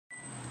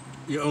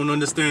Your own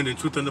understanding,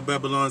 truth under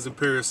Babylon's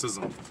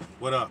empiricism.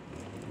 What up?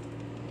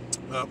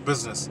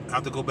 Business. I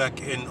have to go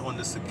back in on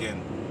this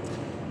again.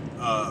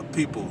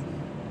 People,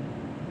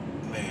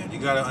 man, you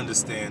gotta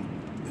understand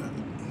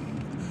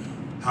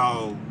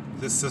how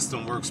this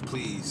system works.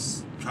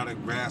 Please try to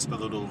grasp a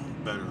little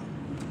better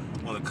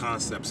on the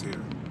concepts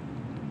here.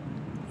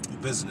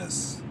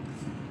 Business.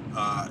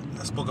 I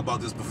spoke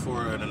about this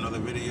before in another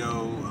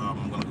video.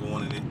 I'm gonna go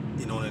on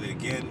it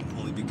again,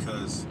 only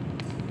because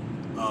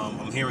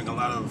I'm hearing a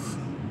lot of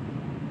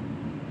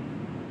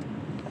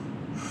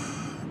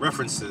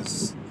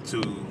references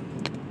to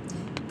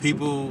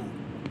people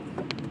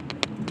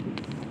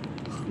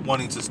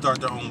wanting to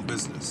start their own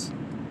business.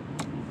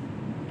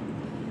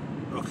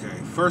 Okay,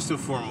 first and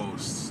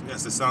foremost,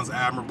 yes, it sounds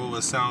admirable.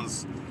 It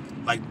sounds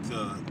like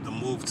the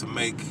move to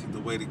make, the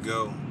way to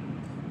go.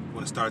 You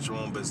want to start your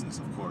own business,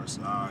 of course.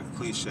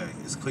 Cliche.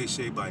 It's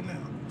cliche by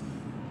now.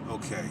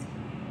 Okay.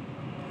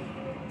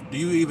 Do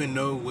you even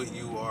know what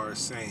you are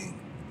saying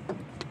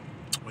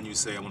when you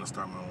say, I want to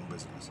start my own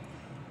business?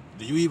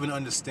 Do you even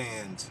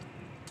understand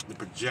the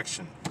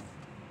projection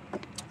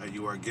that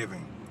you are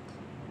giving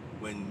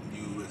when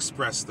you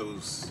express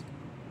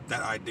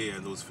that idea,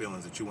 those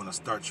feelings that you want to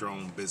start your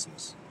own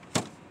business?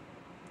 Do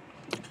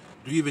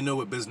you even know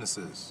what business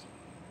is?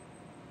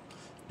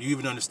 Do you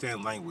even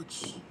understand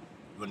language?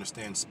 You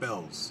understand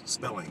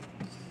spelling?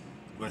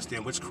 You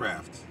understand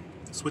witchcraft,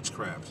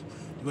 switchcraft?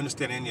 Do you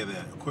understand any of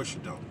that? Of course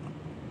you don't.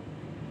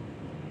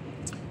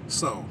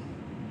 So,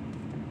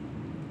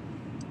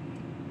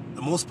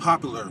 the most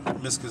popular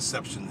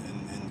misconception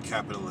in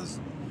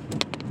capitalism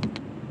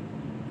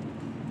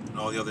and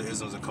all the other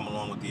isms that come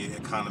along with the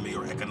economy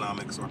or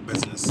economics or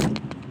business,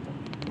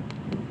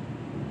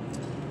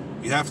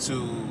 you have to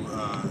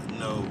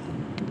know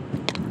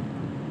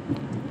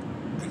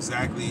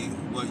exactly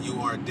what you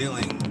are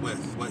dealing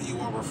with, what you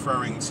are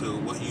referring to,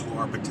 what you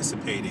are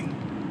participating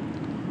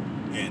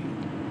in.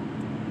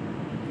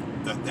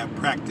 That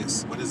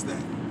practice, what is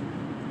that?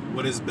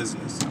 What is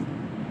business?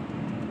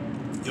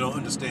 You don't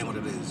understand what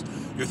it is.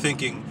 You're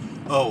thinking,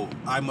 oh,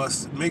 I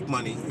must make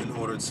money in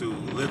order to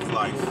live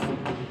life,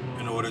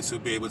 in order to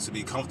be able to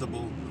be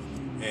comfortable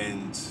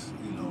and,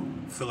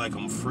 feel like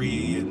I'm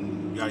free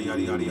and yada,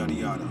 yada, yada, yada,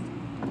 yada.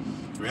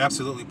 You're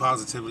absolutely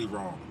positively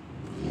wrong.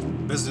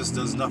 Business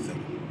does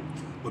nothing.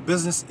 What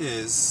business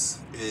is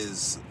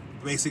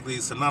basically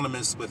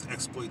synonymous with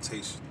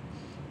exploitation.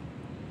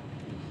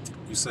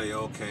 You say,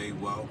 okay,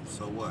 well,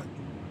 so what?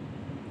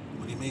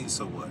 What do you mean,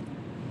 so what?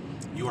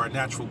 You are a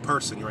natural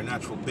person. You're a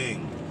natural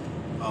being.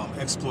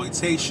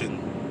 Exploitation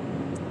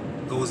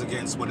goes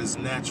against what is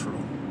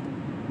natural.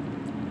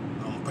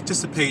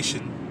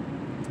 Participation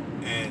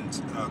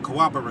and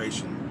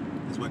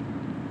cooperation is what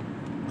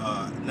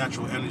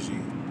natural energy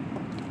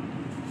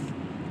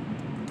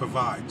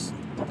provides.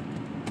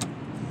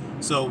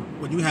 So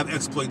when you have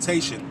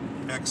exploitation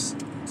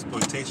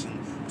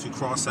to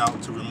cross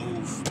out, to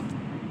remove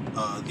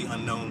the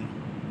unknown.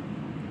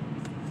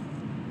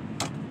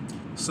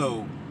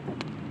 So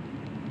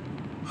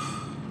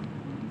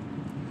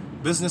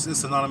business is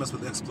synonymous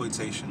with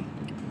exploitation.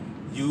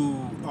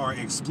 You are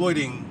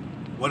exploiting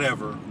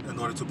whatever in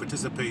order to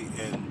participate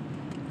in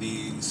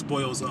the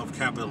spoils of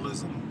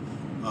capitalism.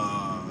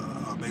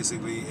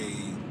 Basically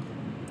a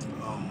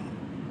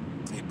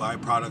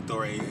byproduct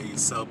or a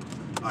sub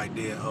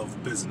idea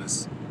of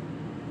business.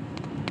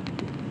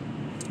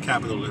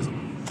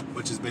 Capitalism,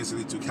 which is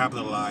basically to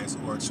capitalize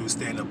or to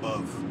stand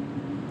above.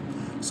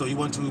 So you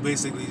want to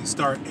basically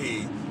start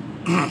a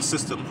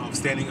system of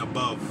standing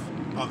above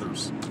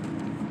others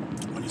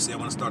when you say I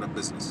want to start a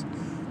business.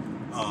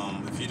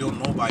 If you don't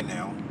know by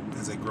now,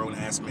 as a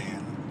grown-ass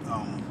man,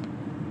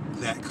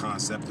 that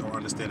concept or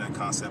understand that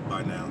concept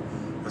by now,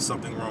 there's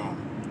something wrong.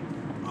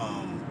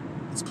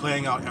 It's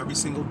playing out every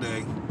single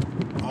day,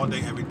 all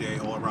day, every day,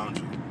 all around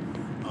you.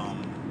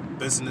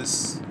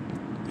 Business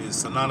is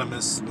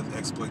synonymous with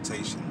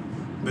exploitation.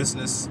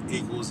 Business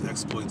equals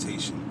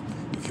exploitation.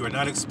 If you are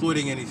not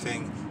exploiting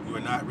anything, you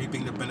are not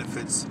reaping the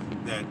benefits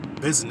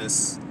that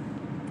business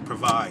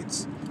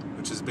provides,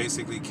 which is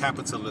basically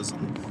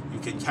capitalism. You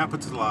can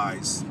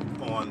capitalize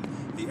on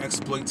the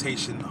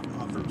exploitation of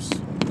others.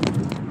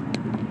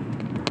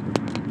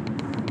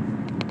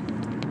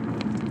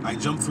 I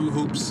jump through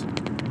hoops,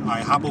 I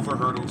hop over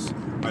hurdles,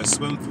 I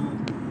swim through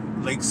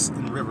lakes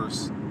and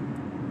rivers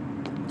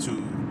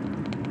to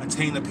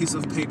attain a piece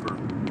of paper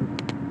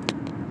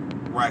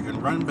where I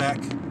can run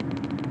back,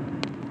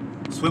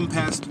 swim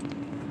past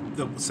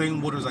the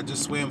same waters I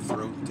just swam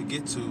through to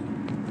get to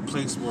the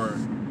place where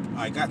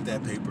I got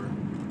that paper,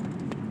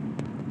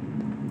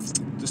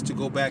 just to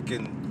go back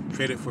and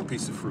trade it for a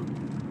piece of fruit.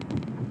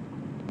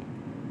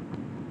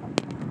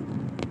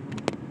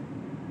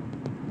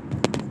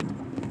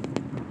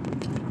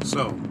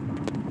 So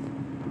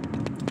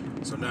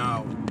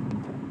now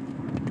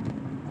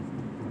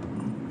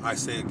I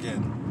say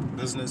again,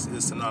 business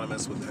is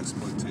synonymous with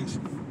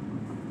exploitation.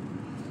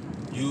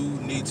 You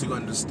need to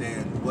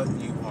understand what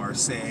you are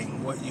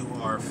saying, what you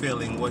are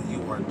feeling, what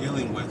you are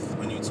dealing with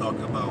when you talk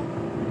about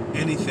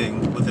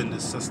anything within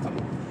this system,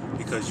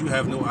 because you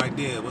have no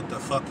idea what the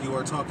fuck you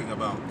are talking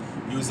about,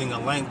 using a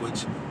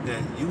language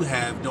that you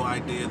have no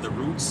idea the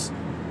roots,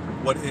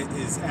 what it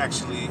is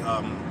actually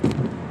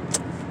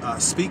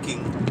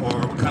speaking,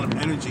 or what kind of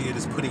energy it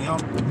is putting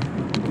out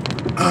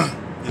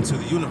into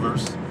the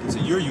universe, into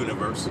your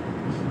universe,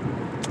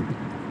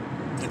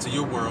 into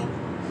your world.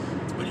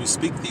 When you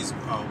speak these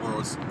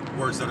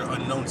words that are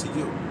unknown to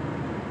you,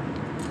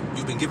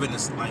 you've been given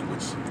this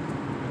language,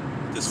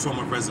 this form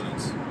of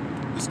resonance,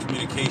 this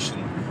communication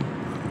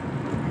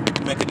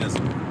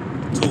mechanism,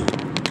 tool.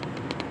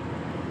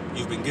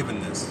 You've been given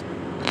this.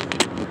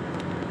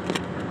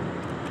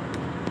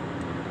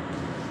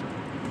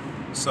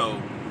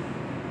 So,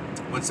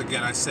 once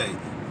again, I say,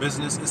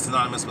 business is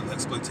synonymous with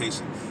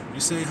exploitation. You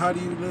say, how do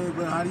you live?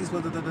 How do you... Da,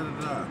 da, da,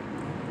 da, da.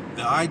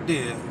 The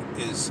idea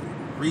is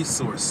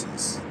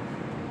resources.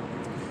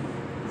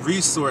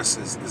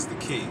 Resources is the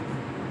key.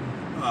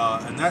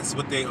 And that's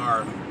what they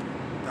are,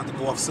 not to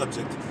go off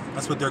subject,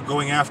 that's what they're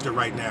going after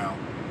right now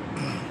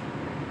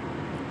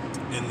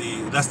in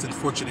the less than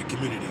fortunate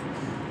community.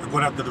 They're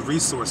going after the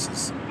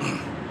resources.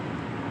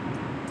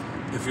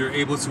 If you're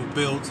able to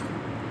build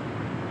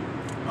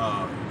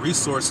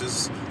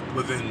resources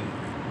within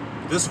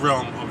this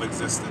realm of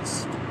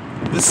existence,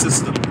 this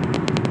system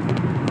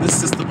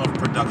of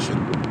production,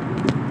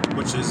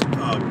 which is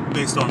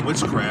based on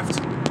witchcraft,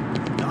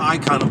 the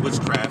icon of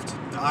witchcraft,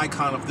 the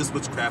icon of this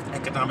witchcraft,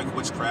 economic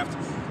witchcraft,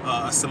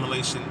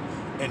 assimilation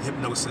and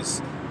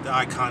hypnosis, the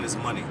icon is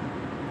money.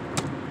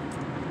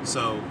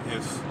 So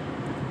if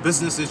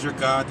business is your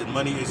God, then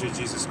money is your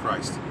Jesus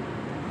Christ.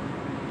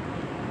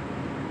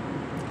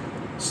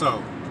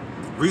 So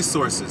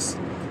resources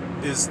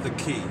is the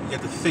key. You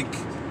have to think,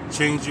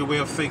 change your way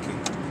of thinking,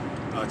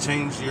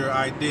 change your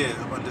idea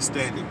of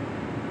understanding.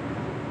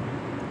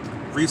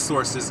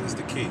 Resources is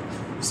the key.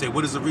 You say,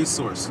 what is a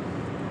resource?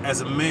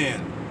 As a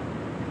man,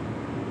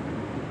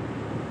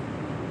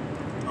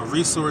 a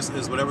resource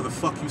is whatever the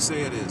fuck you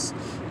say it is.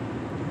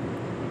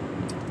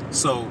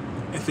 So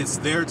if it's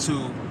there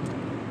to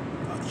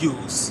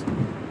use,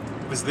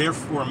 if it's there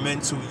for men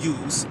to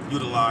use,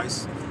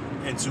 utilize,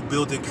 and to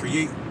build and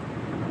create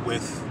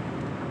with,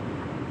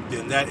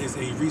 then that is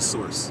a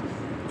resource.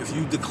 If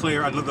you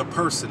declare another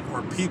person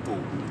or people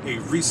a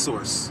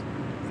resource,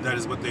 then that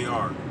is what they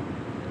are.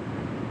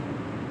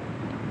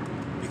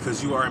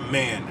 Because you are a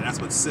man, and that's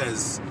what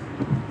says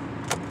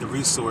the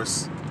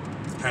resource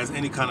has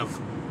any kind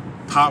of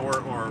power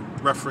or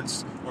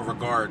reference or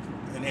regard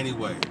in any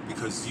way,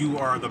 because you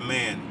are the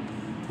man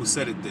who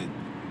said it did.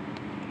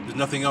 There's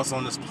nothing else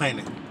on this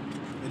planet,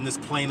 in this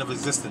plane of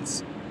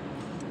existence,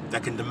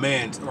 that can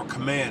demand or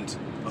command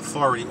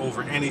authority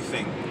over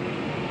anything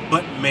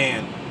but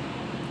man.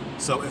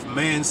 So if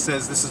man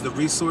says this is the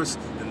resource,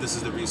 then this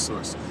is the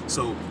resource.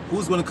 So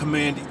who's going to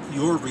command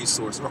your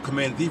resource, or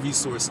command the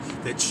resource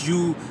that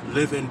you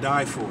live and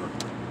die for?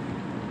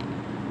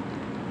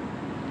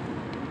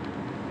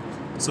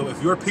 So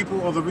if your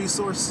people are the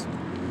resource,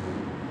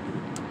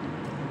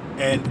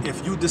 and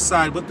if you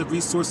decide what the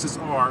resources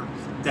are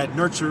that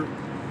nurture,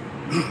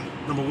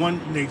 number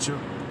one, nature,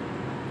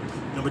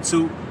 number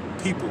two,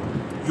 people,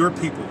 your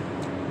people,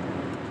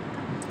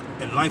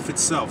 and life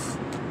itself,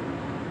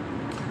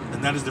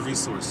 then that is the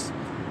resource.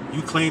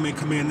 You claim and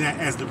command that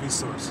as the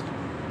resource.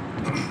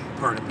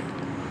 Pardon me.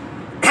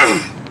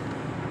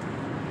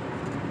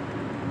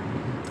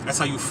 That's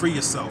how you free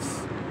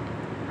yourself.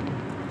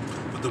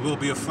 But there will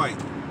be a fight.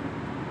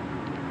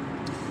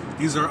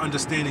 These are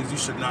understandings you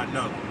should not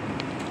know,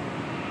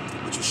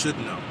 but you should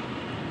know.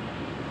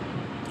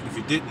 If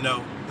you didn't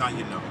know, now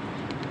you know.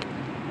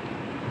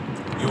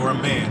 You're a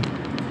man.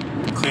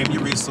 Claim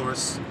your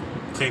resource,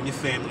 claim your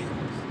family,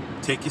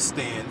 take your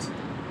stand,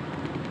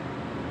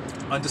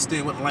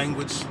 understand what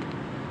language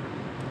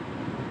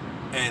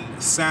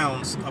and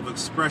sounds of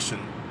expression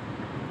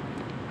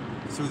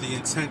through the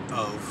intent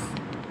of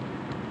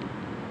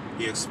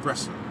the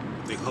expressor,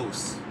 the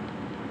host.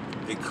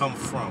 They come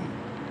from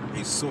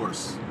a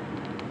source,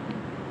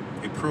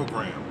 a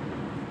program.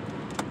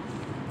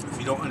 If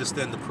you don't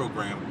understand the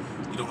program,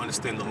 you don't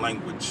understand the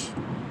language.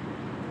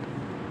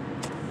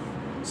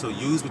 So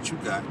use what you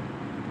got,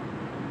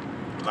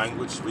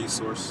 language,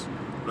 resource,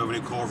 whatever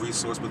they call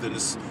resource within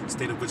this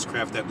state of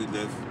witchcraft that we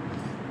live,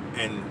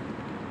 and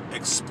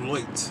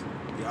exploit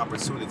the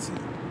opportunity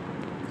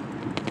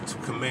to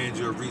command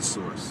your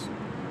resource.